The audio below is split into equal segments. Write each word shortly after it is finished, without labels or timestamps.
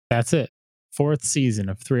That's it. 4th season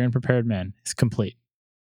of Three Unprepared Men is complete.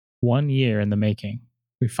 1 year in the making.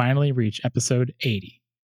 We finally reach episode 80.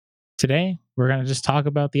 Today, we're going to just talk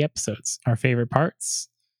about the episodes, our favorite parts,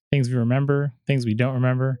 things we remember, things we don't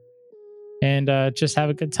remember, and just have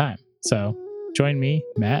a good time. So join me,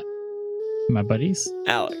 Matt, my buddies,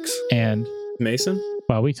 Alex, and Mason,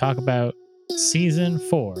 while we talk about season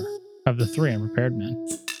 4 of the Three Unprepared Men.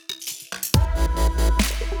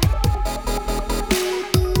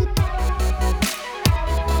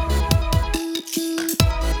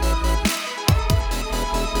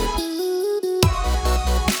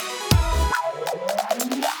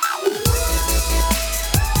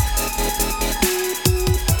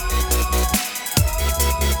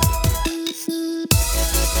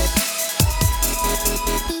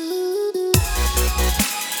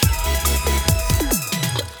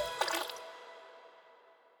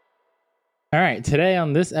 All right, today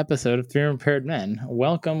on this episode of Three Unprepared Men,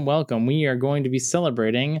 welcome. We are going to be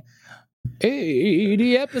celebrating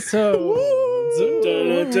 80 episodes.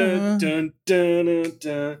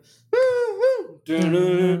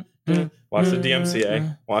 Watch the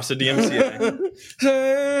DMCA. Watch the DMCA.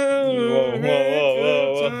 Whoa.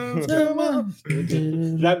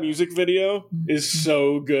 That music video is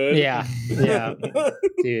so good. Yeah,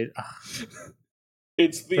 dude.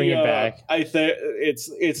 It's the Bring it back. I think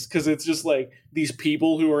it's because it's just like these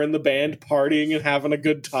people who are in the band partying and having a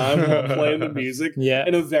good time while playing the music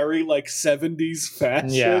in a very like 70s fashion.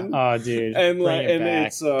 Yeah. Oh, dude. And bring it back.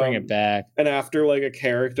 it's bring it back. And after like a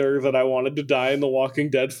character that I wanted to die in The Walking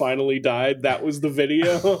Dead finally died, that was the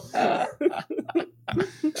video.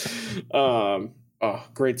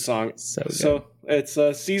 Great song. So it's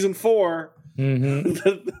season 4.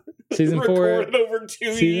 Mm-hmm. Season 4 recorded over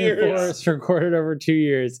 2 years. Recorded over 2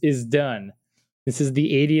 years is done. This is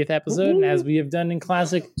the 80th episode, and as we have done in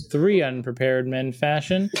classic Three Unprepared Men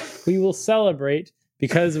fashion, we will celebrate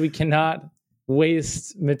because we cannot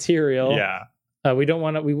waste material. Yeah. We don't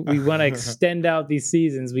want to. We want to extend out these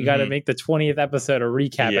seasons. We got to make the 20th episode a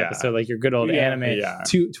recap episode, like your good old anime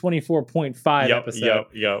 24.5 episode.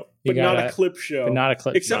 Yep. But not a clip show.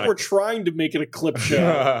 Except we're trying to make it a clip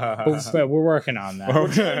show. But we're working on that.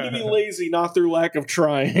 We're trying to be lazy, not through lack of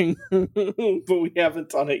trying. But we haven't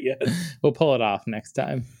done it yet. We'll pull it off next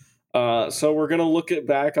time. So we're gonna look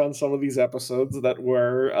back on some of these episodes that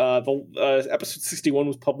were episode 61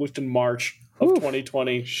 was published in March of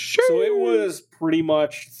 2020. Sure. So it was pretty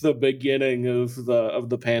much the beginning of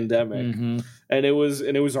the pandemic, and it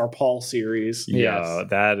was our Paul series. Yeah,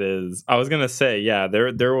 that is. I was gonna say,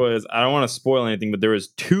 there was. I don't want to spoil anything, but there was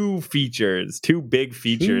two big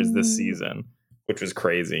features this season, which was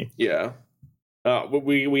crazy. Yeah,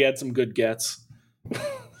 we had some good gets.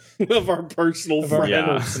 Of our personal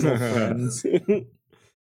friends. So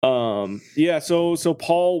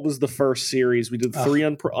Paul was the first series. We did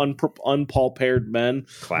 3 unpaulpaired men,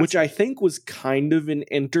 Classic. which I think was kind of an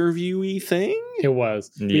interviewee thing. It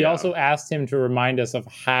was. We also asked him to remind us of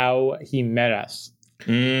how he met us.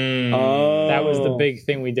 That was the big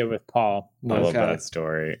thing we did with Paul. I love that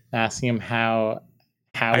story. Asking him how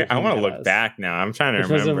I want to look back now. I'm trying to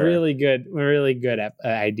remember. It was a really good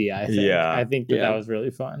idea. I think. Yeah, I think that was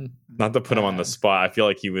really fun. Not to put him on the spot. I feel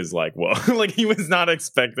like he was like, "Whoa!" Like he was not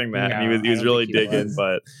expecting that. No, he was really digging.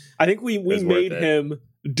 But I think we made him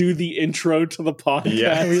do the intro to the podcast.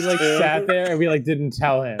 Yeah, we sat there and we didn't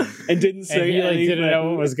tell him and didn't say and he anything. Didn't know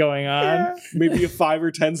what was going on. Yeah. Maybe a 5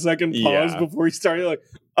 or 10 second pause before he started.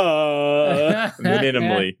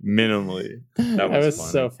 Minimally. That was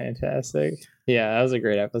funny. So fantastic. Yeah, that was a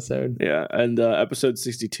great episode. Yeah, and episode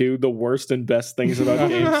 62, the worst and best things about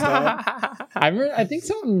GameStop. I think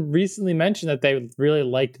someone recently mentioned that they really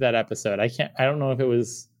liked that episode. I don't know if it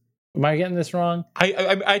was. Am I getting this wrong?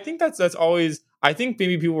 I think that's always. I think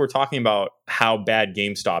maybe people were talking about how bad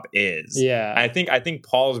GameStop is. Yeah. I think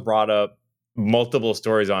Paul's brought up multiple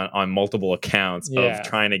stories on multiple accounts of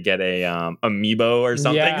trying to get a amiibo or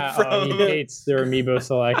something. Yeah, he hates their amiibo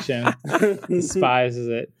selection. Despises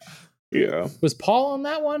it. Yeah. Was Paul on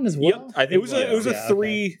that one as well? Yep. I think it was a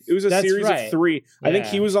three. Okay. It was a series of 3. Yeah. I think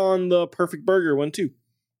he was on the Perfect Burger one too.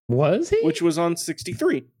 Was he? Which was on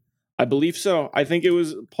 63. I believe so. I think it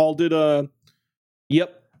was Paul did a.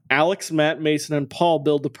 Yep. Alex, Matt, Mason, and Paul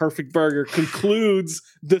Build the Perfect Burger concludes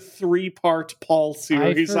the 3-part Paul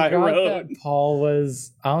series I wrote. That Paul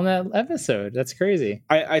was on that episode. That's crazy.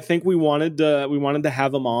 I think we wanted to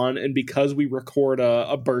have him on, and because we record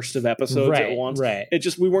a burst of episodes at once, it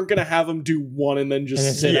just we weren't gonna have him do one and then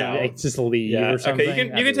just sit out, just leave or something. Okay,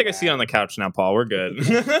 you can take a seat on the couch now, Paul. We're good.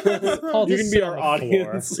 Paul, you can be our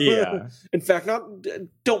audience. Yeah. In fact,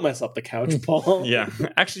 don't mess up the couch, Paul. Yeah.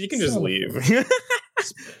 Actually, you can just leave.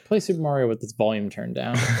 Play Super Mario with its volume turned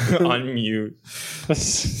down. On mute.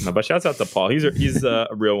 No, but shouts out to Paul. He's a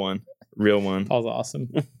real one. Real one. Paul's awesome.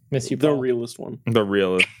 Miss you, The Paul. realest one. The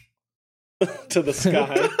real. To the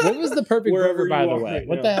sky. What was the perfect Wherever burger, by you the are way? right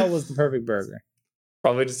What now. the hell was the perfect burger?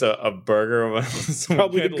 Probably just a burger with some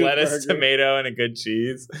Probably good a good lettuce, burger. tomato, and a good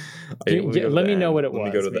cheese. Okay, Let me know what it was. Let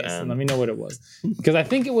me go to the Mason. end. Let me know what it was. Because I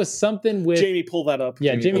think it was something with... Jamie, pull that up.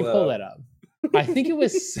 Yeah, Jamie, pull pull that that up. I think it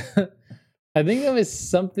was... I think it was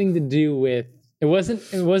something to do with... It wasn't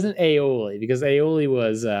aioli, because aioli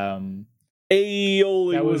was...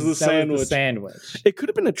 Aioli was the sandwich. It could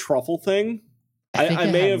have been a truffle thing. I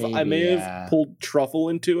may have pulled truffle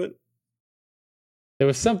into it. There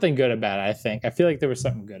was something good about it, I think. I feel like there was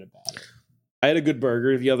something good about it. I had a good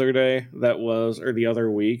burger the other day or the other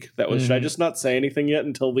week. Should I just not say anything yet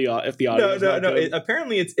until if the audio is not good?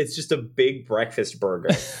 Apparently, it's just a big breakfast burger.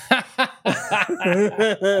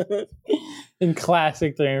 In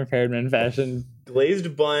classic Three Unprepared Men fashion.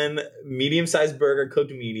 Glazed bun, medium-sized burger,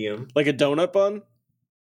 cooked medium. Like a donut bun?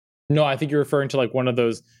 No, I think you're referring to like one of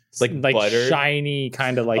those Like butter? shiny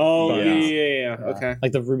kind of like Oh, buns. yeah. Okay.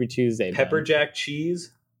 Like the Ruby Tuesday. Pepper bun. jack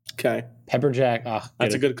cheese. Okay. Pepper jack. Oh,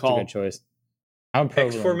 That's a good call. That's a good choice. I'm pro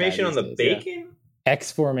X formation on the bacon.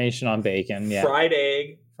 X formation on bacon. Yeah. Fried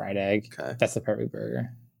egg. Fried egg. Okay. That's the perfect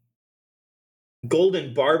burger.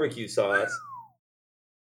 Golden barbecue sauce.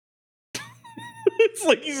 It's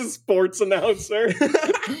like he's a sports announcer.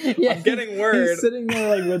 Yeah, I'm getting word. He's sitting there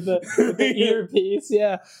like with the earpiece.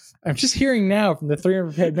 Yeah. I'm just hearing now from the Three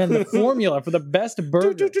Unprepared Men the formula for the best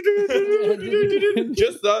burger.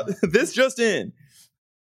 This just in.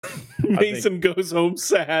 Mason goes home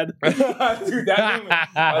sad. Dude,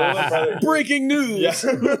 that Breaking news.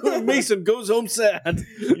 Yeah. Mason goes home sad.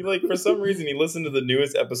 He for some reason he listened to the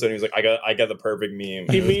newest episode and he was like, I got the perfect meme.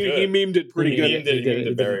 He It was good. memed it pretty He good. memed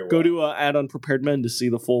it very well. Go to Add Unprepared Men to see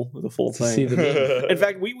the full thing. See the meme. In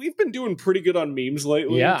fact, we've been doing pretty good on memes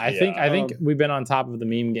lately. Yeah, I think Um, we've been on top of the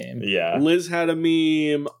meme game. Yeah. Liz had a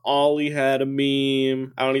meme. Ollie had a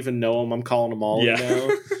meme. I don't even know him. I'm calling him Ollie now.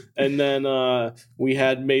 And then we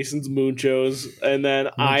had Mason's Muchos, and then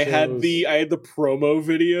I had the promo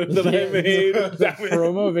video that I made. The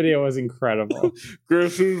promo video was incredible.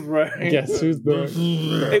 Guess who's back? Guess who's back?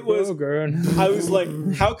 It was. Burger. I was like,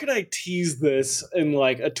 how can I tease this in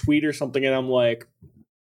like a tweet or something? And I'm like,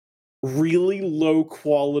 really low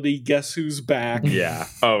quality. Guess who's back? Yeah.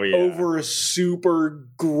 Oh yeah. Over a super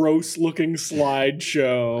gross looking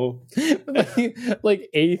slideshow. like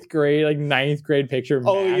 8th grade, like 9th grade picture. Of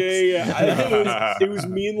Oh Max. yeah. I think it was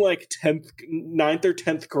me in like 9th or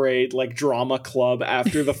 10th grade, like drama club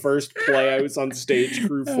after the first play I was on stage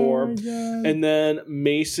crew for. Oh my God. And then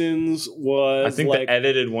Mason's was I think like the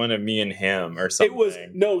edited one of me and him or something. it was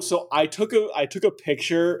no, so I took a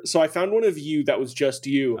picture. So I found one of you that was just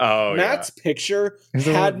you. Oh Matt's picture Is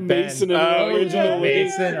the had one with Ben. Mason in Oh, it originally, yeah.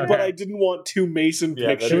 Mason, okay. but I didn't want two Mason Yeah,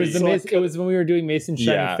 pictures. It was, so I it was when we were doing Mason's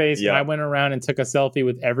shiny Yeah, face, and yeah. I went around and took a selfie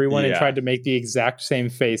with everyone and Yeah. tried to make the exact same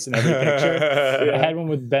face in every picture. I had one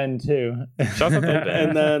with Ben too. Shout out to Ben.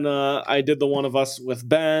 and then I did the one of us with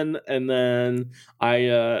Ben, and then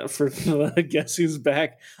I for the Guess Who's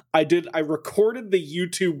Back, I recorded the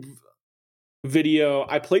YouTube video.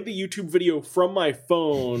 I played the YouTube video from my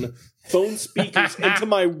phone speakers into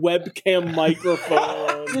my webcam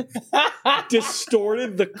microphone,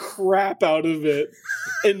 distorted the crap out of it,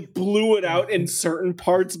 and blew it out in certain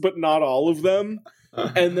parts but not all of them.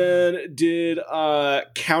 And then did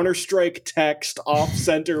Counter-Strike text off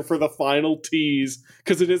center for the final tease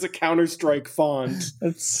because it is a Counter-Strike font.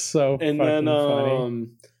 That's so And fucking then funny.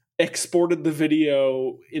 exported the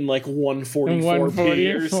video in like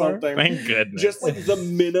 144p or something. Thank goodness. Just like the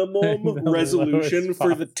minimum The resolution lowest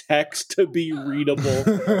for the text to be readable.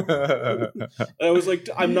 I was like,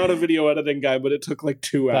 I'm not a video editing guy, but it took like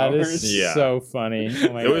 2 That hours. is Yeah. so funny.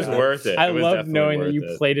 Oh my It was God. worth it. I It was love definitely knowing that worth you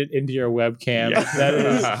it. played it into your webcam. Yeah. That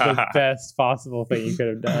is the best possible thing you could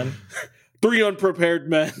have done. 3 unprepared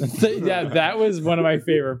men. Yeah, that was one of my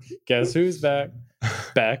favorite. Guess who's back?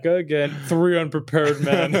 Back again. 3 unprepared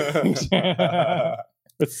men.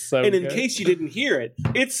 It's so And in good. case you didn't hear it,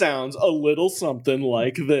 it sounds a little something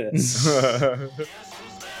like this.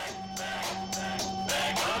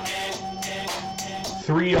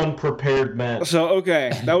 3 unprepared men. So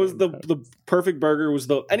okay, that was the perfect burger was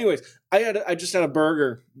the. Anyways, I just had a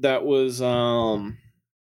burger that was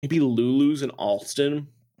maybe Lulu's in Alston.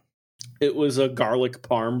 It was a garlic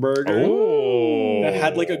parm burger. Oh. That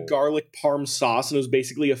had like a garlic parm sauce, and it was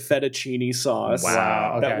basically a fettuccine sauce.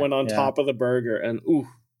 Wow. That Okay, went on yeah. top of the burger, and oof,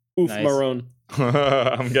 Nice. Marone.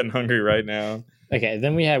 I'm getting hungry right now. Okay,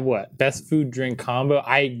 then we had what? Best food drink combo.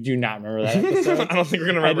 I do not remember that episode. I don't think we're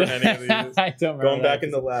gonna remember any of these. I don't remember. Going that back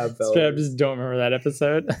in the lab, Straight up, fellas. just don't remember that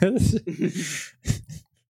episode.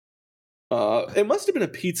 It must have been a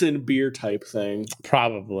pizza and beer type thing.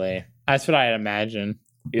 Probably. That's what I'd imagine.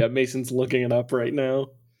 Yeah, Mason's looking it up right now.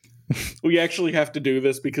 We actually have to do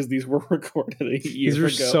this because these were recorded a year These ago. were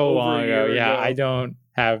so over a long ago. year Yeah, ago. I don't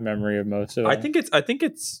have memory of most of them. I think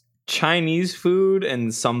it's Chinese food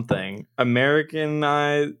and something American.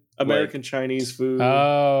 American Chinese food.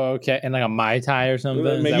 Oh, okay. And like a Mai Tai or something.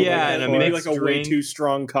 Is Maybe that yeah, what and it's a for? maybe mixed like a way drink. too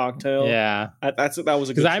strong cocktail. Yeah. That was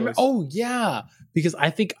a good Because choice. oh yeah, because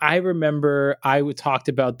I think I remember talked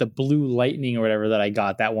about the blue lightning or whatever that I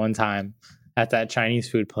got that one time at that Chinese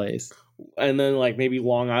food place. And then like maybe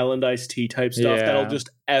Long Island iced tea type stuff Yeah. that'll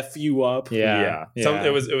just F you up. Yeah, So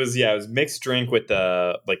it was mixed drink with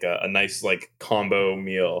a nice like combo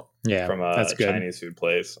meal yeah, from a that's good. Chinese food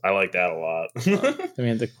place. I like that a lot. Then we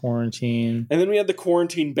had the quarantine. And then we had the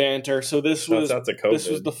quarantine banter. So this was That's a COVID. this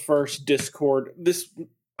was the first Discord.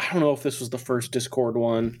 I don't know if this was the first Discord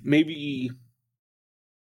one. Maybe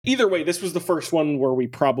either way, this was the first one where we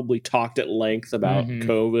probably talked at length about Mhm.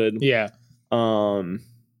 COVID. Yeah,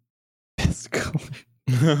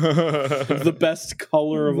 The best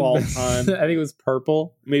color of all time. I think it was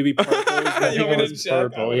purple. Maybe purple. I You think want it me was to check? I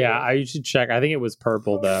purple. don't Yeah, know. I should check. I think it was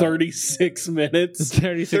purple though. 36 minutes.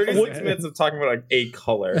 36 36 minutes of talking about like a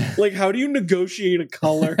color. Like, how do you negotiate a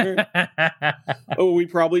color? Oh, we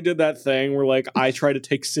probably did that thing where, like, I try to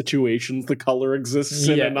take situations the color exists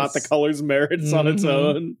in and not the Yes. color's merits on its Mhm.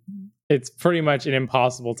 own. It's pretty much an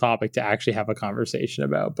impossible topic to actually have a conversation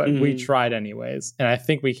about, but we Mhm. tried anyways, and I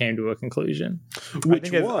think we came to a conclusion.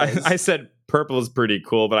 Which I was I said purple is pretty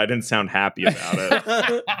cool, but I didn't sound happy about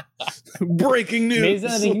it. breaking news. Mason,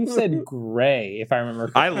 I think you said gray, if I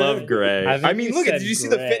remember. I love gray. think I mean, you look at said did you see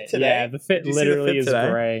the gray. fit today? Yeah, the fit Did you see the literally fit is today?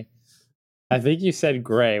 gray. I think you said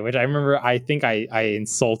gray, which I remember. I think I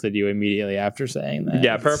insulted you immediately after saying that.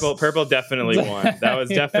 Yeah, purple definitely won. That was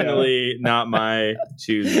definitely not my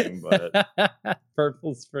choosing, but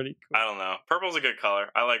Purple's pretty cool. I don't know. Purple's a good color.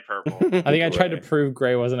 I like purple. I think I tried to Gray. prove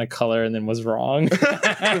gray wasn't a color and then was wrong.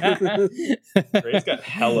 Gray's got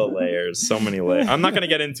hella layers, so many layers. I'm not gonna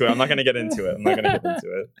get into it.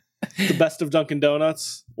 The best of Dunkin'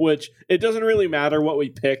 Donuts, which it doesn't really matter what we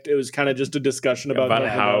picked. It was kind of just a discussion about Dunkin'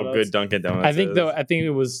 how Donuts. good Dunkin' Donuts. I think is. though. I think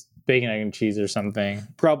it was bacon, egg, and cheese or something.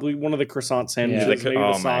 Probably one of the croissant sandwiches, Yeah. maybe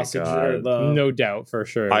Oh the my sausage God. or the No doubt for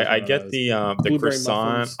sure. It was I one of get those. the Blueberry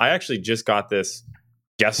croissant. muffins. I actually just got this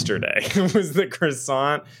yesterday. It was the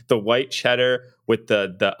croissant, the white cheddar with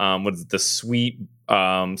the what is it, the sweet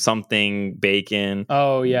something bacon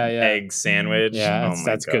Oh yeah, yeah. egg sandwich. Yeah, Oh that's-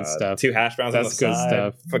 my that's good God. stuff. 2 hash browns. That's on the good side.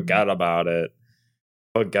 stuff. Forgot about it.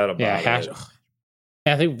 Yeah, hash. it.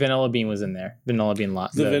 I think vanilla bean was in there. Vanilla bean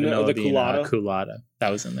lot. The vanilla the bean culotta? culotta. That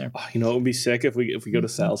was in there. Oh, you know, it would be sick if we go to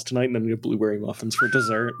Sal's tonight and then we get blueberry muffins for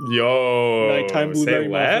dessert. Yo, Nighttime blueberry say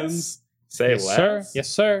less. muffins. Say Yes, less. sir. Yes,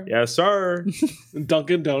 sir. Yes, sir.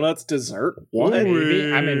 Dunkin' Donuts dessert. What? Ooh, Ooh.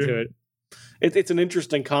 baby. I'm into it. It's an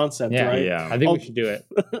interesting concept, Yeah, right? Yeah. I think Oh. we should do it.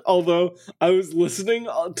 Although I was listening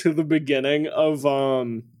to the beginning of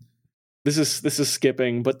this is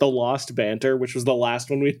skipping, but the Lost Banter, which was the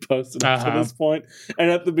last one we posted up to Uh-huh. this point,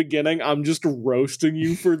 and at the beginning I'm just roasting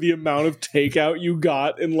you for the amount of takeout you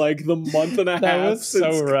got in like the month and a half. That was so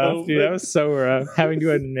since rough, dude. COVID. That was so rough. Having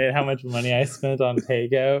to admit how much money I spent on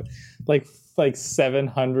takeout, like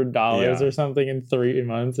 $700 Yeah. or something in 3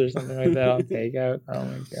 months or something like that on takeout. Oh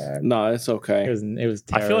my god, No, it's okay. it was.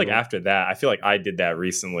 I feel like terrible. after that, I feel like I did that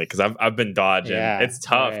recently because I've been dodging. Yeah, It's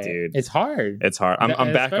tough, right. dude. It's hard. It's hard. I'm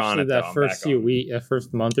And back on especially it. That though. I'm first back few on it. weeks, that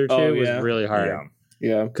first month or two Oh, was yeah. really hard. Yeah.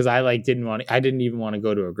 Yeah. Because I didn't even want to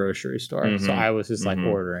go to a grocery store, so Mhm. I was just like Mhm.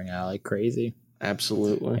 ordering out like crazy.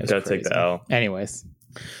 Absolutely. It was Gotta take the crazy. L. Anyways,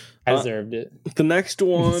 I Uh, deserved it. The next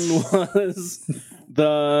one was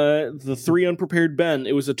the 3 Unprepared Ben.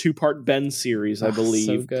 It was a 2-part Ben series, I Oh, so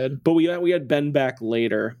believe. good. But we had Ben back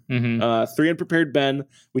later. Mhm. 3 Unprepared Ben.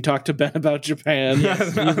 We talked to Ben about Japan.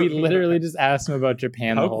 We literally just asked him about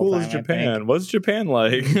Japan. How the whole cool time, is I think. Japan? What's Japan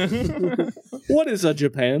like? What is a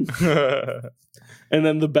Japan? And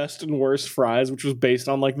then the best and worst fries, which was based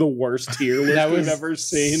on like the worst tier list That we've was ever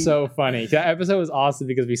seen. so funny. That episode was awesome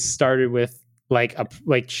because we started with like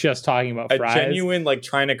just talking about A fries. genuine like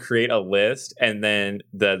trying to create a list, and then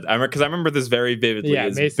I remember this very vividly. Yeah,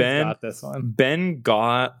 is Mason's Ben got this one. Ben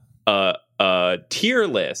got a tier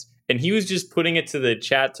list. and he was just putting it to the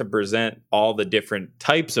chat to present all the different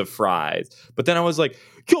types of fries. But then I was like,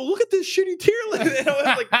 yo, look at this shitty tier list. And I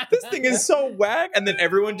was like, this thing is so whack. And then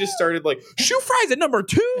everyone just started like, shoe fries at number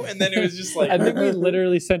 2. And then it was just like, I think we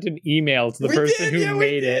literally sent an email to the We person did, who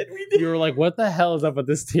made it. we did. You were like, "What the hell is up with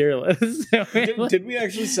this tier list?" Did we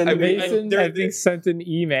actually send I him mean, an Mason, email? I think, sent an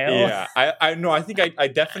email. Yeah, I know. I think I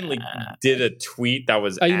definitely did a tweet that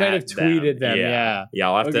was. Oh, you might have at tweeted them. Yeah. Yeah.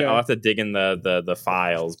 I'll have Okay. to dig in the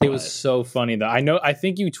files. It was so funny though. I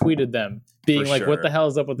think you tweeted them being For like, "What sure. the hell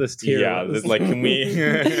is up with this tier yeah. list?" It's like, can we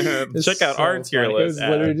It's check out so our tier funny. list? It was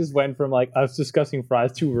literally just went from like us discussing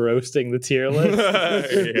fries to roasting the tier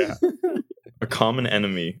list. Yeah. A common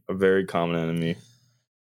enemy, a very common enemy.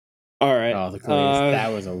 All right. Oh, the greatest!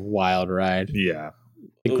 That was a wild ride. Yeah.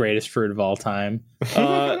 The greatest fruit of all time.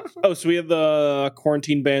 So we have the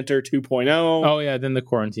quarantine banter 2.0. Oh yeah, then the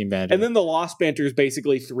quarantine banter. And then the lost banter is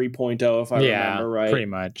basically 3.0, if I remember right. pretty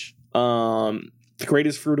much. The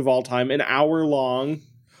greatest fruit of all time, an hour long.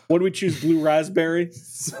 What do we choose? Blue raspberry?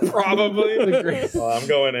 Probably. The great- Well, I'm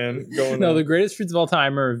going in. No, the greatest fruits of all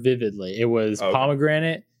time are vividly. It was Okay.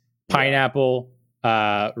 pomegranate, pineapple,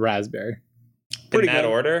 raspberry. Pretty in that good.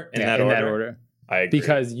 order. In that order. I agree.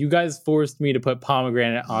 Because you guys forced me to put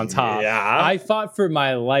pomegranate on top. Yeah. I fought for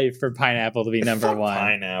my life for pineapple to be number Fuck one.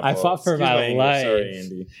 Pineapple. I fought for Excuse my English. life. Sorry,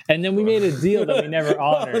 Andy. And then we made a deal that we never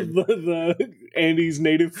honored. the Andy's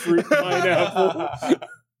native fruit pineapple.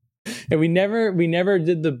 And we never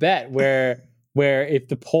did the bet where if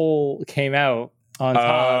the poll came out on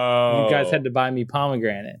top, you guys had to buy me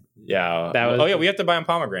pomegranate. Yeah. That was- oh yeah, we have to buy him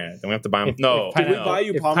pomegranate. Then we have to buy him. If No. Did we pineapple- buy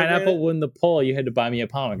you If pomegranate? pineapple won the poll, you had to buy me a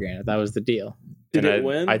pomegranate. That was the deal. Did And it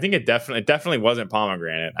win? I think it definitely wasn't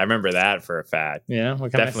pomegranate. I remember that for a fact. Yeah,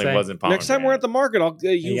 what can Definitely I say? wasn't pomegranate. Next time we're at the market, have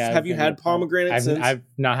you Yeah, had pomegranate I've, since? I've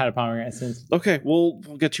not had a pomegranate since. Okay, we'll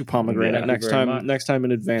get you pomegranate Thank you next very time. much. Next time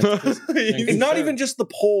in advance. 'Cause it's not even just the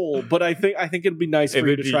poll, but I think it'd be nice It for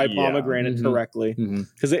you would to be- try yeah. pomegranate Mhm. correctly Mhm.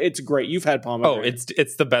 because it's great. You've had pomegranate. Oh,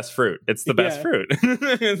 it's the best fruit. It's the best Yeah. fruit.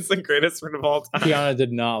 It's the greatest fruit of all time. Kiana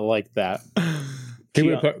did not like that. She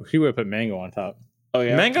would have put mango on top. Oh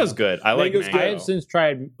yeah, Mango's good. I like Mango's mango. I have since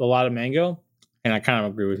tried a lot of mango, and I kind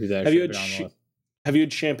of agree with you that. Have you should had have been on the list. Have you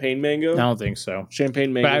had champagne mango? I don't think so.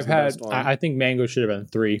 Champagne mango. But is I've the had. best one. I think mango should have been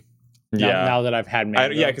 3. Yeah. Now that I've had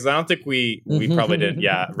mango. Yeah, because I don't think we probably did.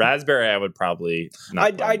 Yeah, raspberry. I would probably.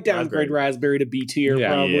 Not I downgrade raspberry to B tier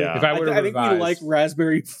Yeah. probably. Yeah. If I would I think we like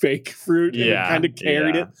raspberry fake fruit and Yeah, kind of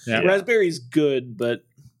carried yeah. it. Yeah. Raspberry's good, but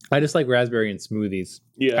I just like raspberry in smoothies.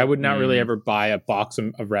 yeah. I would not really Mm. ever buy a box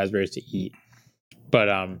of raspberries to eat. But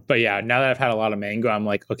yeah, now that I've had a lot of mango, I'm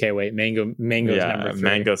like, okay, wait, mango's number 3.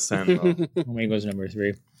 mango sentinel. Mango's number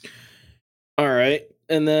 3. All right.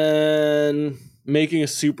 And then making a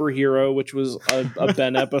superhero, which was a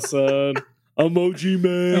Ben episode. Emoji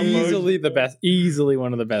Man. Easily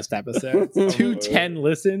one of the best episodes. 210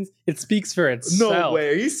 listens. It speaks for itself. No way.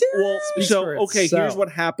 Are you serious? Well, Speaks so for okay, here's itself. what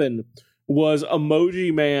happened was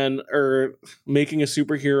Emoji Man or making a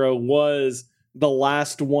superhero was the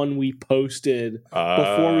last one we posted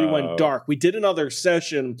before we went dark. We did another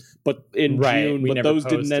session, but in Right, June, we but never those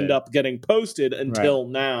didn't posted. end up getting posted until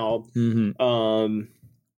now. Mhm.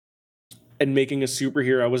 And making a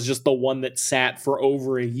superhero was just the one that sat for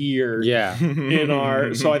over a year. Yeah. In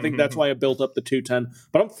our, so I think that's why it built up to 210.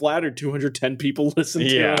 But I'm flattered 210 people listened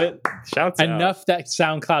Yeah. to it. Shouts out. Enough that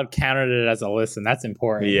SoundCloud counted it as a listen. That's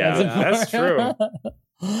important. Yeah, That's Yeah,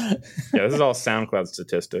 this is all SoundCloud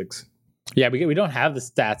statistics. Yeah, we don't have the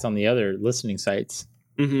stats on the other listening sites.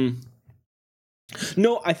 Mm-hmm.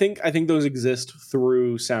 No, I think those exist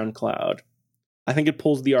through SoundCloud. I think it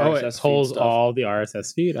pulls the RSS Oh, it pulls feed stuff. all the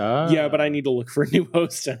RSS feed. Yeah, but I need to look for a new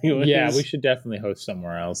host anyway. Yeah, we should definitely host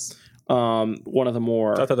somewhere else. One of the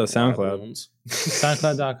more Shout out to SoundCloud. ones.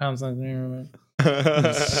 SoundCloud.com.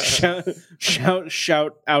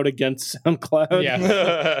 shout out against SoundCloud.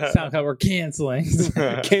 Yeah. SoundCloud, we're canceling.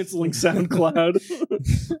 Canceling SoundCloud.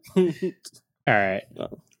 All right.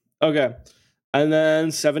 Okay. And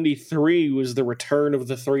then 73 was the return of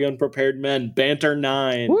the 3 unprepared men, Banter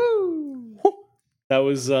 9. Woo! That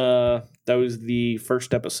was the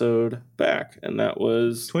first episode back, and that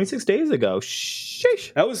was 26 days ago.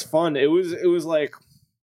 Sheesh. that was fun. It was like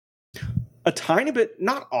a tiny bit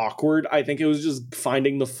not awkward. I think it was just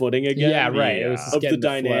finding the footing again. Yeah, right. It was Yeah. just Of the getting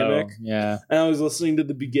dynamic. flow. Yeah. And I was listening to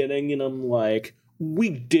the beginning, and I'm like, we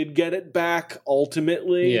did get it back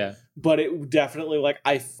ultimately. Yeah. But it definitely like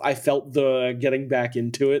I felt the getting back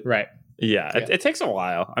into it. Right. Yeah, it takes a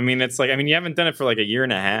while. I mean, it's like, you haven't done it for like a year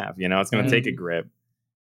and a half. You know, it's going to take a grip.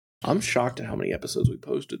 I'm shocked at how many episodes we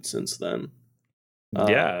posted since then.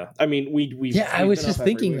 Yeah. I mean, we Yeah, I was just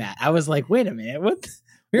thinking that. I was like, wait a minute,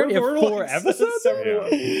 We already have We're 4 like episodes.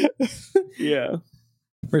 Yeah.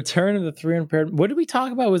 Return of the 3 Unprepared. What did we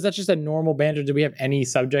talk about? Was that just a normal banter? Did we have any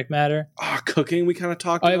subject matter? Cooking. We kind of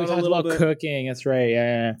talked Oh, about yeah, we a talked little about bit. cooking. That's right.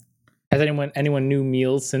 Yeah. Has anyone new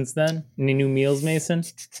meals since then? Any new meals, Mason?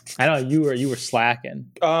 I know you were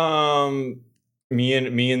slacking. Me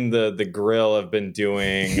and the grill have been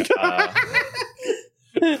doing.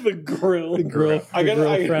 The grill. The grill. I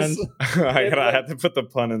gotta- friend. I had to put the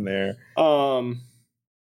pun in there.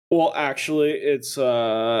 Well, actually, it's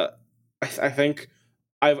I think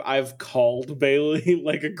I've called Bailey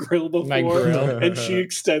like a grill before, My grill. and she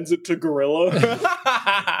extends it to gorilla,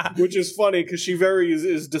 which is funny because she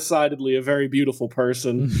is decidedly a very beautiful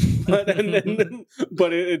person, but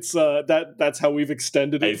it's that's how we've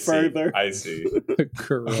extended it further. I see. The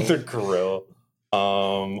grill. The grill.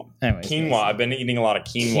 Anyways, Quinoa. Mason. I've been eating a lot of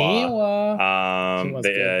quinoa. Quinoa's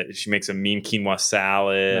good. She makes a mean quinoa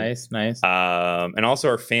salad. Nice. And also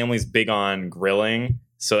our family's big on grilling.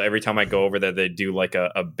 So every time I go over there, they do like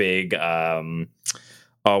a big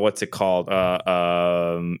what's it called?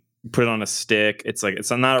 Put it on a stick. It's not a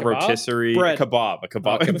Kebab? rotisserie. Bread. A kebab.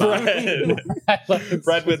 Kebab.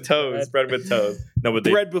 Bread with toast. Bread with toast. No, but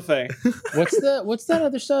Bread buffet, What's that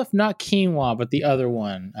other stuff? Not quinoa, but the other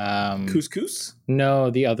one. couscous.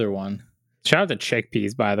 No, the other one. Shout out to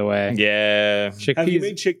chickpeas, by the way. Yeah. Chickpeas. Have you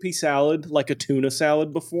made chickpea salad like a tuna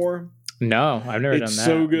salad before? No, I've never done It's that.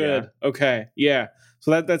 so good. Okay, yeah.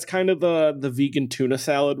 So that's kind of the vegan tuna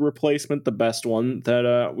salad replacement, the best one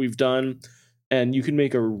that we've done, and you can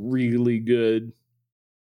make a really good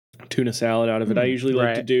tuna salad out of it. I usually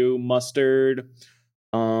like to Right. do mustard,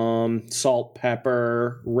 salt,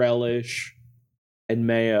 pepper, relish, and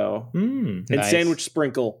mayo, and Nice. sandwich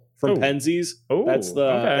sprinkle from Oh. Penzies. Oh, That's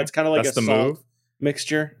okay. that's kind of like That's a the salt move.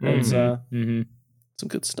 mixture. It's Mhm. some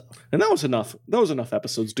good stuff. And that was enough. That was enough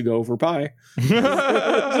episodes to go over by.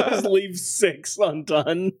 Just leave 6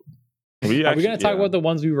 undone. Are we going to talk about the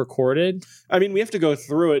ones we recorded? I mean, we have to go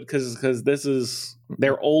through it because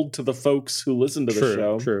they're old to the folks who listen to the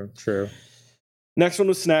show. True. Next one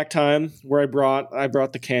was snack time, where I brought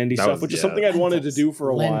the candy That stuff, was- which is yeah. something I'd wanted to do for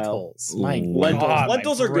a while. Lentils. My Lentils. God, my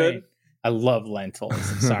Lentils are brain. good. I love lentils.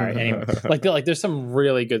 Sorry. Anyway, like there's some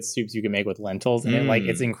really good soups you can make with lentils, and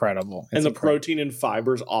it's incredible. And the protein and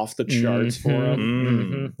fibers off the charts for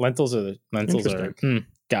them. Lentils are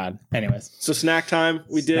God. Anyways, So snack time,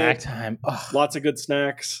 we snack did time. Oh, lots of good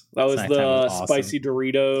snacks. That was Snack the time was awesome. spicy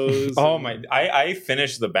Doritos. Oh my! I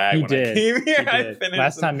finished the bag You when did. I came here. you I did. finished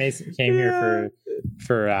Last the- time Mason came here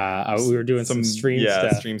for we were doing some stream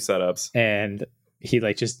stuff, stream setups. and he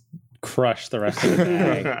like just crushed the rest of the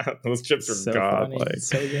bag. Those chips are So god. funny. Like,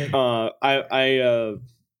 So good. I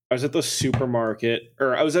was at the supermarket,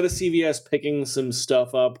 or I was at a CVS picking some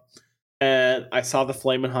stuff up, and I saw the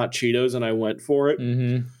Flamin' Hot Cheetos, and I went for it.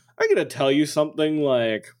 Mm-hmm. I gotta tell you something,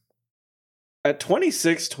 like, at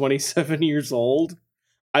 26, 27 years old,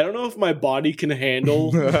 I don't know if my body can handle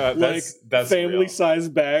that's family real. size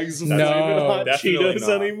bags of No, Flamin' Hot definitely Cheetos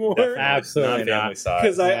not. anymore. Definitely Absolutely not family not. size.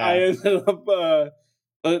 Because Yeah. I ended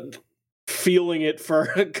up feeling it for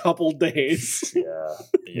a couple days. Yeah.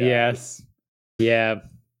 Yes. Yeah.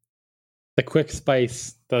 The quick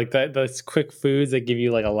spice, those quick foods that give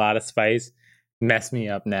you like a lot of spice, mess me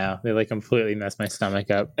up now. They like completely mess my stomach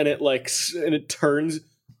up. And it turns,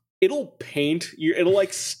 it'll paint your, it'll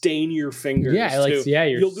like stain your fingers. Yeah, like too. your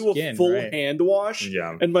You'll do skin, a full right? hand wash,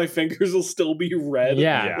 Yeah. and my fingers will still be red.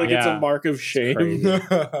 Yeah, like it's a mark of shame. crazy.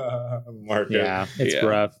 Marco. Yeah, it's Yeah.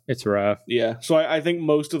 rough. It's rough. Yeah, so I think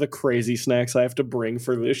most of the crazy snacks I have to bring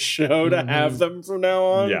for this show to have them from now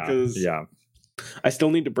on. Yeah. because Yeah. I still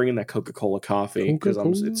need to bring in that Coca-Cola coffee because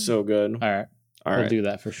Coca-Cola? it's so good. All right. All We'll right, do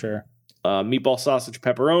that for sure. meatball sausage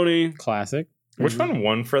pepperoni. Classic. Which one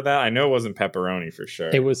won for that? I know it wasn't pepperoni for sure.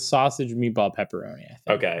 It was sausage meatball pepperoni, I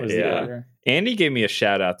think. Okay, was the yeah. order. Andy gave me a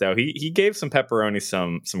shout out though. He gave some pepperoni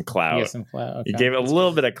some clout. You get some clout. He Okay. gave it a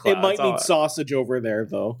little bit of clout. It might That's all. need sausage over there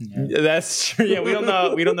though. Yeah. Yeah, that's true. Yeah, we don't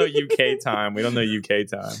know. We don't know UK time. We don't know UK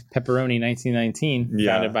time. Pepperoni 1919,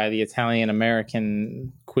 Yeah. founded by the Italian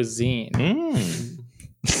American cuisine. Mm.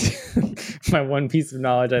 My one piece of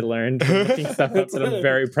knowledge I learned from looking stuff up that I'm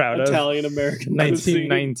very proud of. Italian American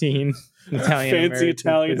 1919. fancy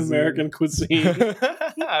Italian American cuisine.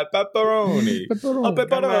 Pepperoni. Pepperoni. A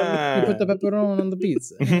pepperoni. You put the pepperoni on the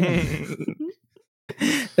pizza.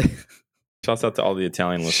 Shouts out to all the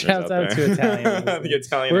Italian listeners. Shouts out there. to Italian listeners. The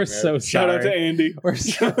Italian. We're Americans. so Shout out to sorry. Andy. We're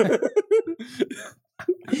so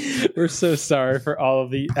We're so sorry for all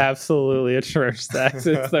of the absolutely atrocious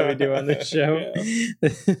accents that we do on this show.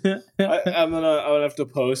 I'm gonna have to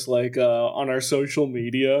post like on our social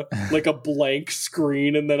media like a blank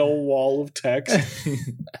screen and then a wall of text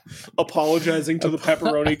apologizing to the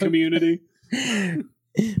pepperoni community.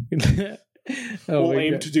 We'll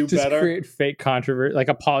aim to do just better. Create fake controversy, like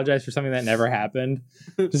apologize for something that never happened.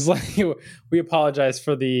 Just like we apologize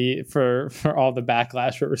for all the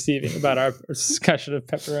backlash we're receiving about our discussion of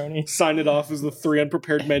pepperoni. Sign it off as the 3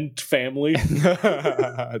 Unprepared Men family.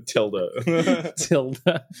 Tilda.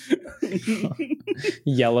 Tilda.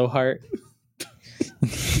 Yellow heart.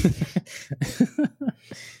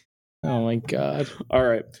 Oh my god! All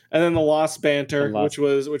right, and then the Lost Banter, which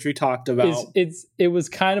we talked about. It was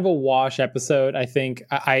kind of a wash episode. I think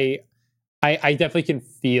I definitely can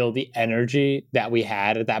feel the energy that we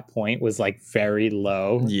had at that point was like very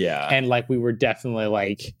low. Yeah, and like we were definitely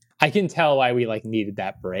like I can tell why we like needed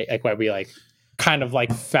that break, like why we like kind of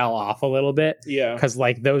like fell off a little bit. Yeah, because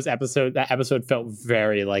like that episode felt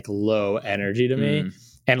very like low energy to me,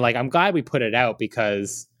 and like I'm glad we put it out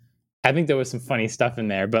because I think there was some funny stuff in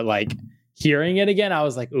there, but like hearing it again, I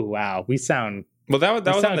was like, "Ooh, wow, we sound." Well, that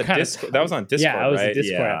was on the Discord. That was on Discord, yeah, it was right? a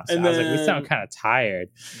Discord episode. And I was like, "We sound kind of tired."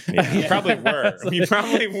 Yeah, we probably were. We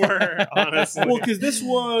probably were, honestly. Well, because this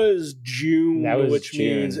was June, which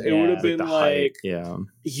means it would have been like,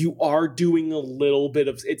 you are doing a little bit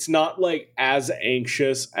of. It's not like as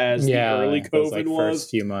anxious as the early COVID was. First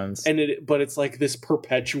few months, but it's like this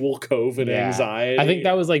perpetual COVID anxiety. I think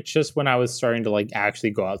that was like just when I was starting to like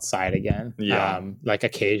actually go outside again. Yeah, like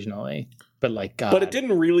occasionally. But like, God. But it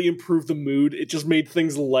didn't really improve the mood. It just made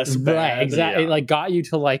things less bad. Right, exactly. Yeah. It like got you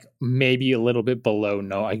to like maybe a little bit below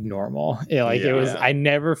normal. It was. I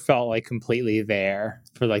never felt like completely there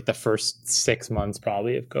for like the first 6 months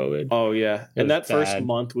probably of COVID. Oh yeah, and that first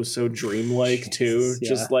month was so dreamlike too.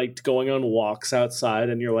 Just like going on walks outside,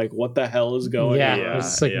 and you're like, "What the hell is going on?" Yeah,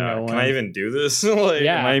 it's like no one. Can I even do this? Like,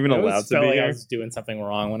 am I even allowed to be like here? I was doing something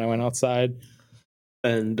wrong when I went outside,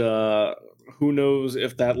 and. Who knows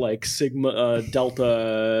if that like Sigma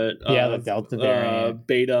Delta the Delta variant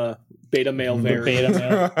beta male variant beta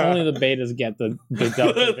male. Only the betas get the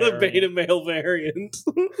Delta the beta male variant.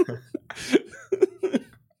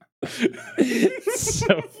 It's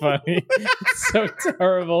so funny. It's so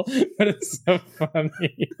terrible, but it's so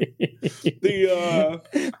funny. The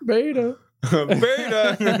beta.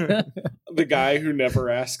 The guy who never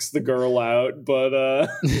asks the girl out but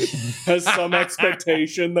has some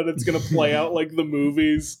expectation that it's gonna play out like the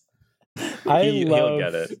movies. He'll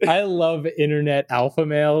get it. I love internet alpha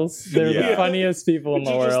males. They're the funniest people in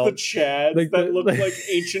the world. Just the chads that look like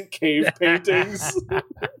ancient cave paintings.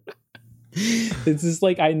 It's just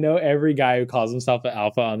like I know every guy who calls himself an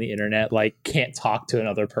alpha on the internet like can't talk to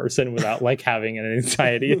another person without like having an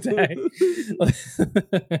anxiety attack.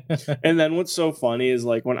 And then what's so funny is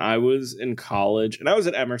like when I was in college, and I was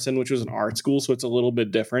at Emerson, which was an art school, so it's a little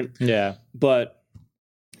bit different. Yeah. But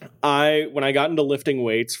when I got into lifting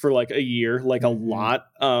weights for like a year, like a lot,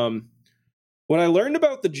 what I learned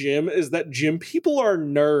about the gym is that gym people are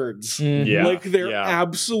nerds. Yeah. Like they're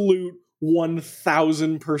absolute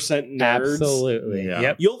 1000% nerds. Absolutely. Yeah.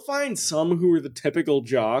 Yep. You'll find some who are the typical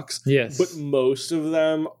jocks. Yes. But most of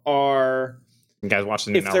them are. You guys watched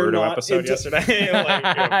the new Naruto episode yesterday? Like,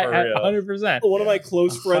 for real. 100%. One of my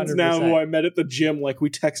close friends 100%. now who I met at the gym, like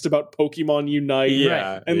we text about Pokemon Unite.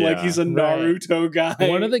 Yeah. And like he's a Naruto guy.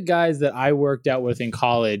 One of the guys that I worked out with in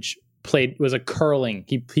college was a curling.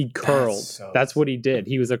 He curled. That's what he did.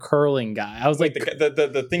 He was a curling guy. I was like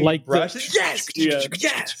the thing like brush. Yes.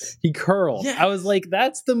 He curled. Yes. I was like,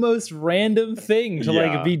 that's the most random thing to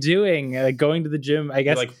like be doing. Like going to the gym. I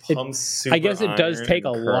guess super I guess it does take a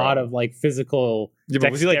lot of like physical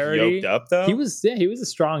dexterity. Was he like yoked up though? He was a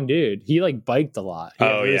strong dude. He like biked a lot. He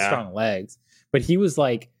had really strong legs. But he was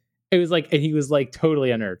like it was like, and he was like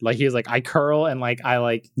totally a nerd. Like he was like, I curl and like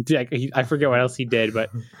I forget what else he did, but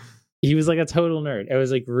he was like a total nerd. It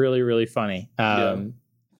was like really, really funny.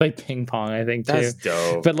 Like ping pong, I think too. That's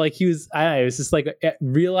dope. But like he was, I don't know, it was just like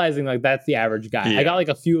realizing like that's the average guy. I got like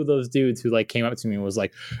a few of those dudes who like came up to me and was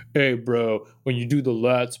like, "Hey, bro, when you do the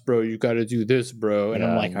lats, bro, you got to do this, bro." And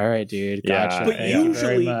I'm like, "All right, dude, gotcha." But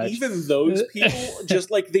usually, even those people, just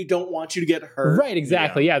like they don't want you to get hurt. Right?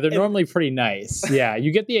 Exactly. Yeah, they're normally pretty nice. Yeah,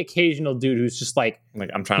 you get the occasional dude who's just like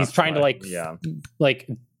I'm trying. He's trying to like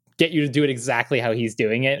get you to do it exactly how he's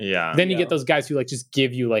doing it. Yeah. Then you get those guys who like just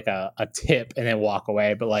give you like a tip and then walk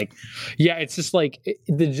away. But like, yeah, it's just like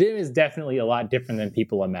the gym is definitely a lot different than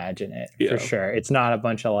people imagine it for sure. It's not a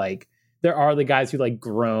bunch of like there are the guys who like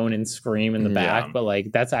groan and scream in the back, Yeah. but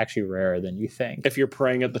like that's actually rarer than you think. If you're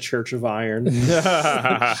praying at the Church of Iron.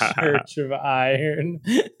 Church of Iron.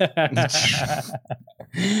 I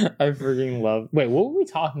freaking love. Wait, what were we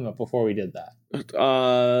talking about before we did that?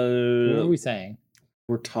 What were we saying?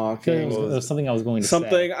 We're I feel like talking it was something I was going to say.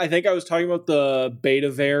 something. I think I was talking about the beta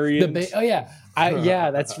variant. Oh yeah,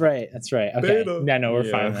 yeah, that's right. That's right. Okay, Beta. yeah, no, we're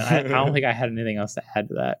Yeah. fine. I don't think I had anything else to add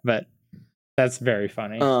to that, but that's very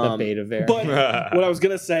funny. The beta variant. But what I was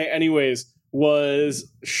gonna say, anyways,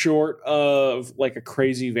 was short of like a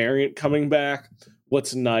crazy variant coming back.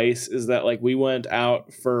 What's nice is that like we went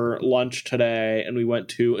out for lunch today, and we went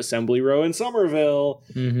to Assembly Row in Somerville,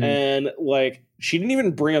 Mhm. and like she didn't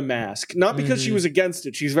even bring a mask. Not because she Mhm. was against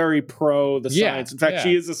it. She's very pro the Yeah, science. In fact, yeah.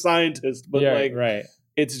 she is a scientist. But yeah, like, right.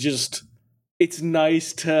 it's just it's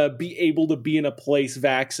nice to be able to be in a place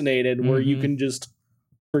vaccinated where you Mhm. can just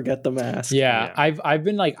forget the mask. Yeah, I've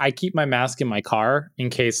been like, I keep my mask in my car in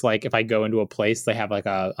case like if I go into a place they have like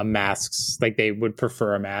a masks, like they would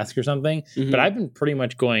prefer a mask or something. Mhm. But I've been pretty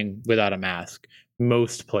much going without a mask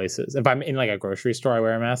most places. If I'm in like a grocery store, I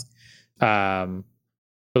wear a mask.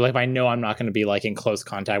 But like if I know I'm not going to be like in close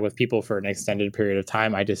contact with people for an extended period of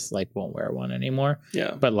time, I just like won't wear one anymore.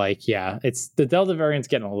 Yeah. But like, yeah, it's the Delta variant's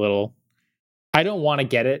getting a little. I don't want to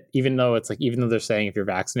get it, even though it's like, even though they're saying if you're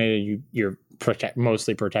vaccinated, you're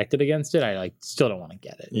mostly protected against it. I like still don't want to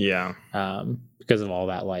get it, Yeah. because of all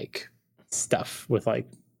that like stuff with like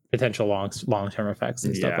potential long term effects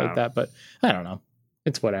and stuff Yeah. like that. But I don't know,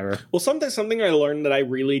 it's whatever. Well, something I learned that I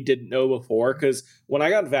really didn't know before, because when I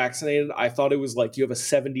got vaccinated, I thought it was like you have a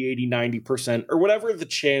 70, 80, 90% or whatever the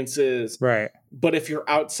chance is. Right, But if you're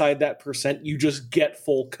outside that percent, you just get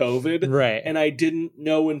full COVID. right, And I didn't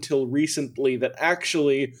know until recently that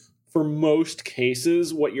actually, for most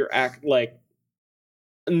cases, what you're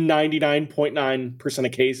 99.9%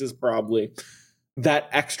 of cases probably, that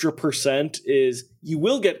extra percent is you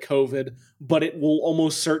will get COVID, but it will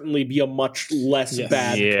almost certainly be a much less Yes.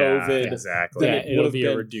 bad COVID. Exactly. than yeah, it it'll would've be a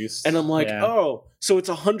been. reduced. And I'm like, yeah. oh, so it's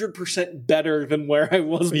 100% better than where I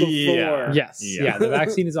was before. Yeah. Yes, Yeah. yeah. The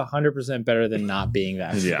vaccine is 100% better than not being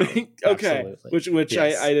vaccinated. Yeah. Okay. Absolutely. Which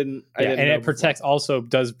Yes. I didn't Yeah, didn't and know it protects also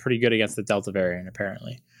does pretty good against the Delta variant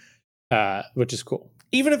apparently, which is cool.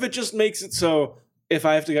 even if it just makes it so if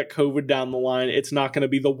I have to get COVID down the line, it's not going to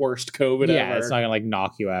be the worst COVID Yeah, ever. it's not gonna like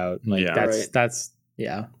knock you out. Like Yeah. that's Right. that's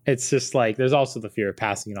yeah. It's just like there's also the fear of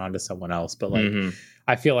passing it on to someone else, but like Mhm.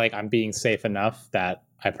 I feel like I'm being safe enough that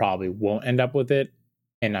I probably won't end up with it,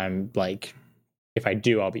 and I'm like, if I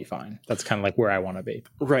do, I'll be fine. That's kind of like where I want to be.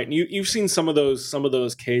 Right. And you've seen some of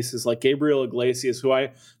those cases, like Gabriel Iglesias,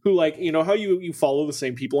 who like, you know how you follow the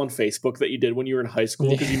same people on Facebook that you did when you were in high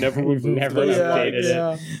school because you never You've removed never those updated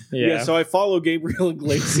likes? it. Yeah. So I follow Gabriel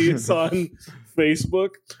Iglesias on Facebook,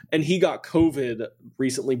 and he got COVID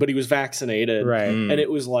recently, but he was vaccinated. right. Mm. And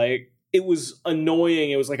it was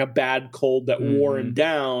annoying. It was like a bad cold that wore him Mhm.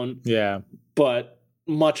 down, Yeah. but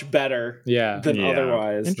much better Yeah. than Yeah.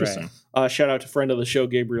 otherwise. Interesting. Shout out to friend of the show,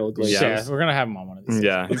 Gabriel Iglesias. Yeah. We're gonna have him on one of these.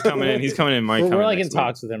 Yeah. He's coming in. He's coming in. Mike. We're like in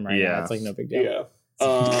talks with him right now. Yeah. It's like no big deal. Yeah.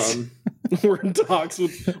 We're in talks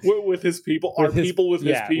with his people. With Our his- people with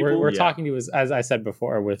his people. We're Yeah. talking to his, as I said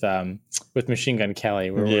before, with Machine Gun Kelly.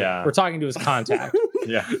 Yeah. We're talking to his contact.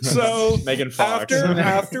 Yeah. So, Megan Fox.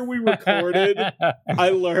 after we recorded, I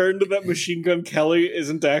learned that Machine Gun Kelly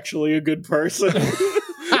isn't actually a good person.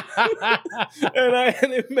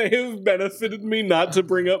 and it may have benefited me not to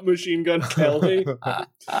bring up Machine Gun Kelly.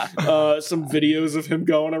 Some videos of him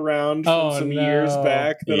going around from Oh, some no. years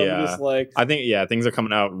back that I'm Yeah. just like, I think things are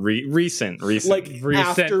coming out recent. like Recent.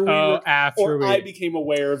 after we after we. I became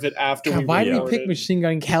aware of it after God, we why did we recorded. pick Machine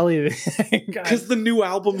Gun Kelly? Because the new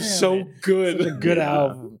album's Damn so it. good. It's a good Yeah.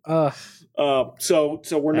 album. Ugh. So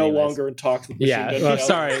we're no Anyways. longer in talks with Machine Yeah. Gun Well,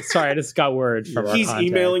 Kelly. sorry. I just got word from our He's contact.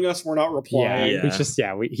 emailing us. We're not Yeah, replying.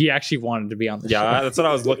 Yeah. he actually wanted to be on the show. Yeah, that's what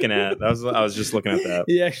I was looking at. I was just looking at that.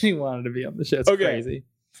 He actually wanted to be on the show. It's Okay. crazy.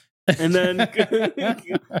 And then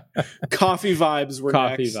Coffee Vibes were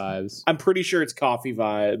Coffee next. vibes. I'm pretty sure it's Coffee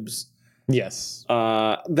Vibes. Yes.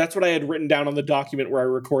 That's what I had written down on the document where I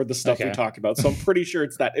record the stuff we Okay. talk about. So I'm pretty sure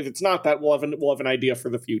it's that. If it's not that, we'll have an idea for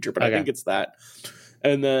the future. But I Okay. think it's that.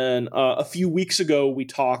 And then a few weeks ago, we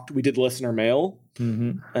did listener mail,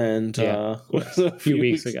 Mm-hmm. and Yeah. a A few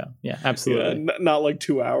weeks ago. Yeah, Yeah, absolutely. not like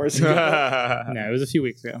 2 hours ago. No, it was a few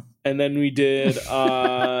weeks ago. And then we did.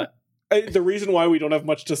 The reason why we don't have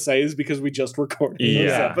much to say is because we just recorded those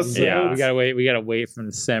Yeah. episodes. Yeah. We gotta wait for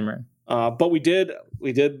them to simmer. But we did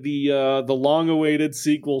the long-awaited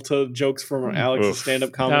sequel to Jokes from Alex's Oof.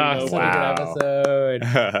 stand-up comedy. such a Wow. good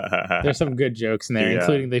episode. There's some good jokes in there, Yeah.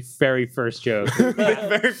 including the very first joke. The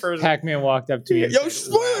very first. Pac-Man walked up to me and Yo,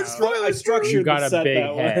 said, spoiler, I structured You got the a set big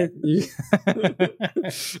that way. head.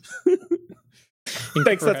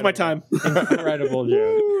 Thanks, that's my time. Incredible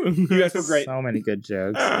joke. You guys were great. So many good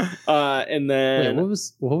jokes. And Wait, then what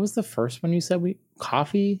was the first one you said?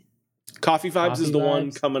 Coffee? Coffee Vibes is Coffee the one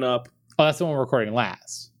Vibes? coming up. Oh, that's the one we're recording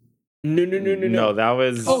last. No. No, that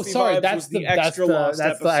was. Oh, Coffee sorry, Vibes that's was the the that's extra the lost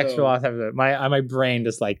that's the extra episode. lost episode. My brain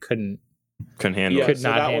just like couldn't couldn't handle Yeah, it. could so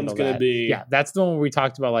not that handle one's gonna that. be- Yeah, that's the one where we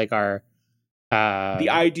talked about like our The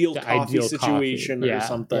ideal the coffee ideal situation coffee. or Yeah,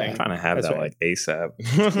 something. yeah. I'm trying to have That's that right. like ASAP.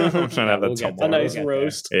 I'm trying to have that we'll get A there. tomorrow. nice We'll get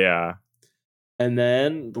roast. Yeah. And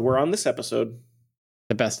then we're on this episode.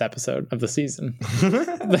 the best episode of the season.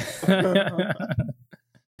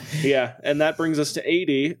 Yeah, and that brings us to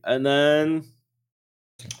 80, and then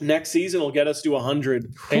next season will get us to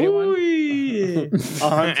 100. 81?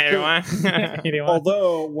 81?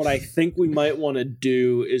 Although, what I think we might want to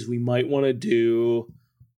do is we might want to do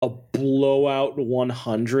a blowout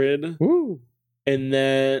 100, Woo. and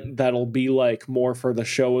then that'll be like more for the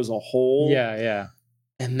show as a whole. Yeah.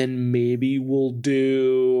 And then maybe we'll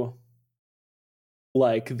do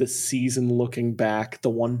like the season looking back, the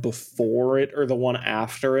one before it or the one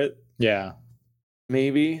after it, Yeah.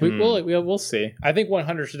 maybe. We'll see. I think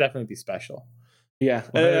 100 should definitely be special. Yeah,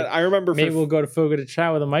 Well, I remember. Maybe we'll go to Fogo de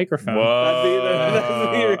Chao with a microphone.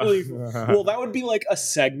 That'd be really. Well, that would be like a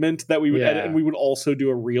segment that we would edit, Yeah. and we would also do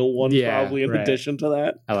a real one, Yeah, probably in right. addition to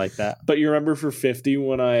that. I like that. But you remember for 50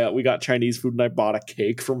 when we got Chinese food and I bought a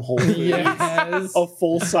cake from Whole Foods, Yes. a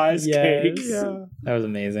full size cake. Yeah. That was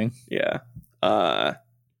amazing. Yeah. But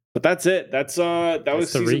that's it. That was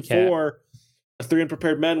the season recap. 4. The Three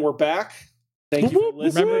Unprepared Men. We're back. Thank you for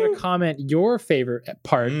listening. Remember to comment your favorite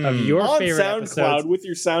part of your on favorite SoundCloud episodes with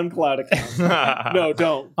your SoundCloud account. No,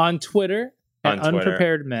 don't. on Twitter at On Twitter.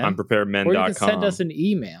 Unprepared Men. Unpreparedmen.com. Or you can send us an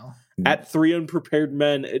email. At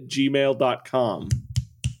 3unpreparedmen@gmail.com.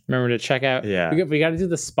 Remember to check out. Yeah. We got to do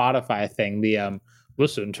the Spotify thing. The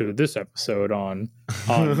listen to this episode on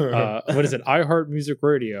what is it? iHeart Music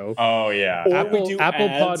Radio, Oh, yeah. Or Apple we do Apple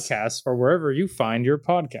ads. Podcasts, or wherever you find your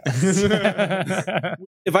podcasts.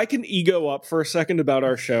 If I can ego up for a second about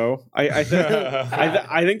our show, I think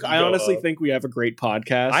I Ego honestly up. think we have a great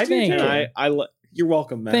podcast. I do Thank and you. you're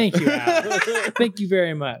welcome, Matt. Thank you, Al. Thank you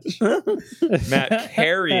very much. Matt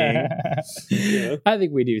carrying. Yeah. I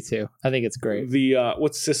think we do too. I think it's great. The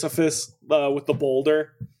what's Sisyphus with the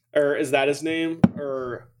boulder, or is that his name?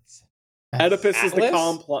 Or Oedipus is the Atlas?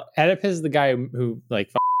 complex. Oedipus is the guy who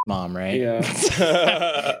like mom, right? Yeah.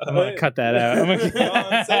 I'm gonna cut that out. I'm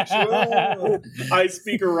Non-sexual. I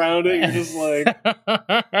speak around it. You're just like.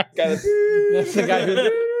 That's the guy who.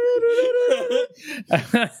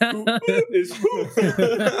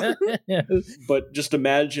 But just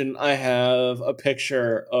imagine I have a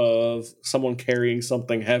picture of someone carrying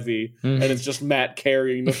something heavy, and it's just Matt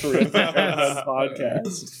carrying the Three Unprepared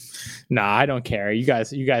podcast. Nah, I don't care. You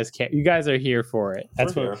guys can't. You guys are here for it.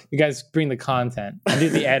 That's We're what here. you guys bring the content. I do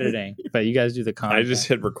the editing, but you guys do the content. I just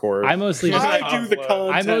hit record. I mostly just I do the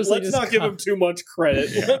content. I mostly Let's just not give him too much credit.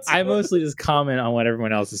 Let's- I mostly just comment on what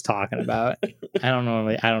everyone else is talking about. I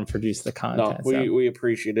don't produce the no, content. so. we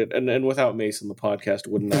appreciate it, and without Mason, the podcast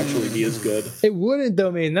wouldn't actually be as good. It wouldn't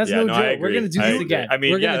though, man. That's Yeah, no no, joke. I We're agree. gonna do I this agree. again. I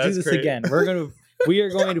mean, we're yeah, gonna do that's this great. again. We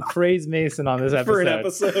are going to praise Mason on this For episode. an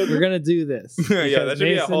episode, We're gonna do this. Yeah, because that should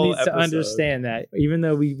be a Mason whole needs to episode. understand that even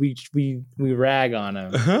though we rag on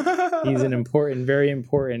him, he's an important, very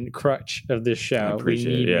important crutch of this show. I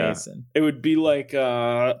appreciate we need it, yeah. Mason. it would be like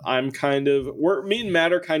me and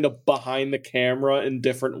Matt are kind of behind the camera in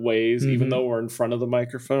different ways, even Mhm. though we're in front of the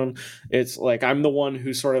microphone. It's like I'm the one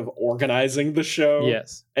who's sort of organizing the show,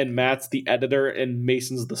 Yes, and Matt's the editor, and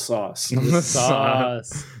Mason's the sauce. the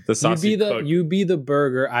sauce. The sauce You be the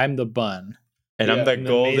burger. I'm the bun. and Yeah. I'm the And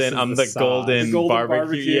then golden. Mason's I'm the the sauce. golden, The golden barbecue.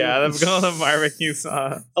 barbecue. Yeah, the golden barbecue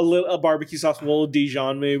sauce. A barbecue sauce, a little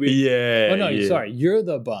Dijon, maybe. Yeah. Oh no, yeah. sorry. You're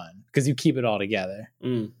the bun because you keep it all together.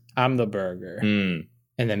 Mm. I'm the burger, Mm,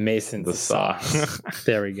 and then Mason's the the sauce. sauce.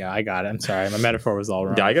 There we go. I got it. I'm sorry. My metaphor was all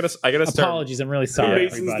wrong. Yeah, I gotta start. Apologies. I'm really sorry,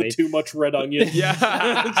 Mason's everybody. the too much red onion. Yeah.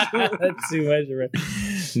 That's too much.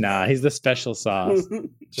 Nah, he's the special sauce. The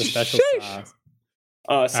special sauce.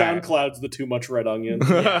 SoundCloud's the too much red onion.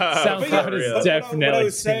 SoundCloud But is what definitely what I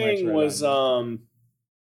was too much saying red was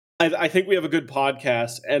I think we have a good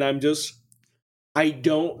podcast, and I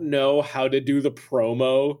don't know how to do the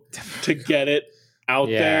promo to get it out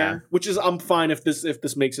Yeah. there, which is I'm fine if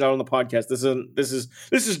this makes it out on the podcast.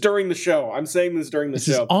 This is during the show. I'm saying this during the This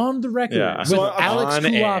is show. on the record Yeah. with So, Alex on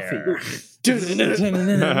Kuafi.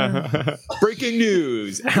 Breaking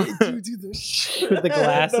news. With the The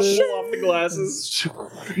glasses. pull off the glasses.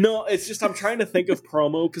 No, it's just I'm trying to think of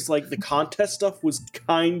promo because like the contest stuff was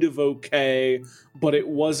kind of okay, but it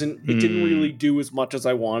wasn't. It didn't really do as much as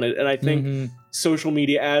I wanted, and I think Mhm. social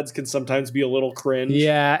media ads can sometimes be a little cringe.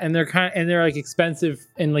 Yeah, and they're like expensive,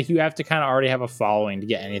 and like you have to kind of already have a following to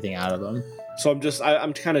get anything out of them. So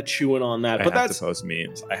I'm kind of chewing on that, I but have that's to post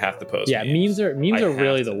memes. I have to post. Yeah, memes are I have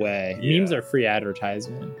really to. the way. Yeah. Memes are free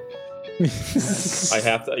advertisement. I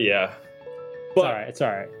have to. Yeah. but It's all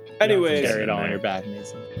right. anyways, Carry it all on your back,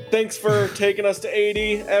 Mason. thanks for taking us to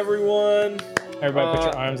 80, everyone. Everybody, put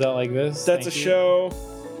your arms out like this. That's Thank a you. show.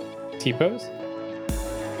 T-pose.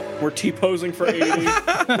 We're T-posing for 80. We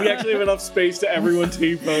actually have enough space to everyone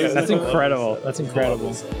T-pose. That's incredible. That's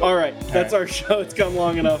incredible. All right, that's our show. It's gone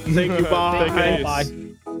long enough. Thank you, Bob. Thank you. Bye.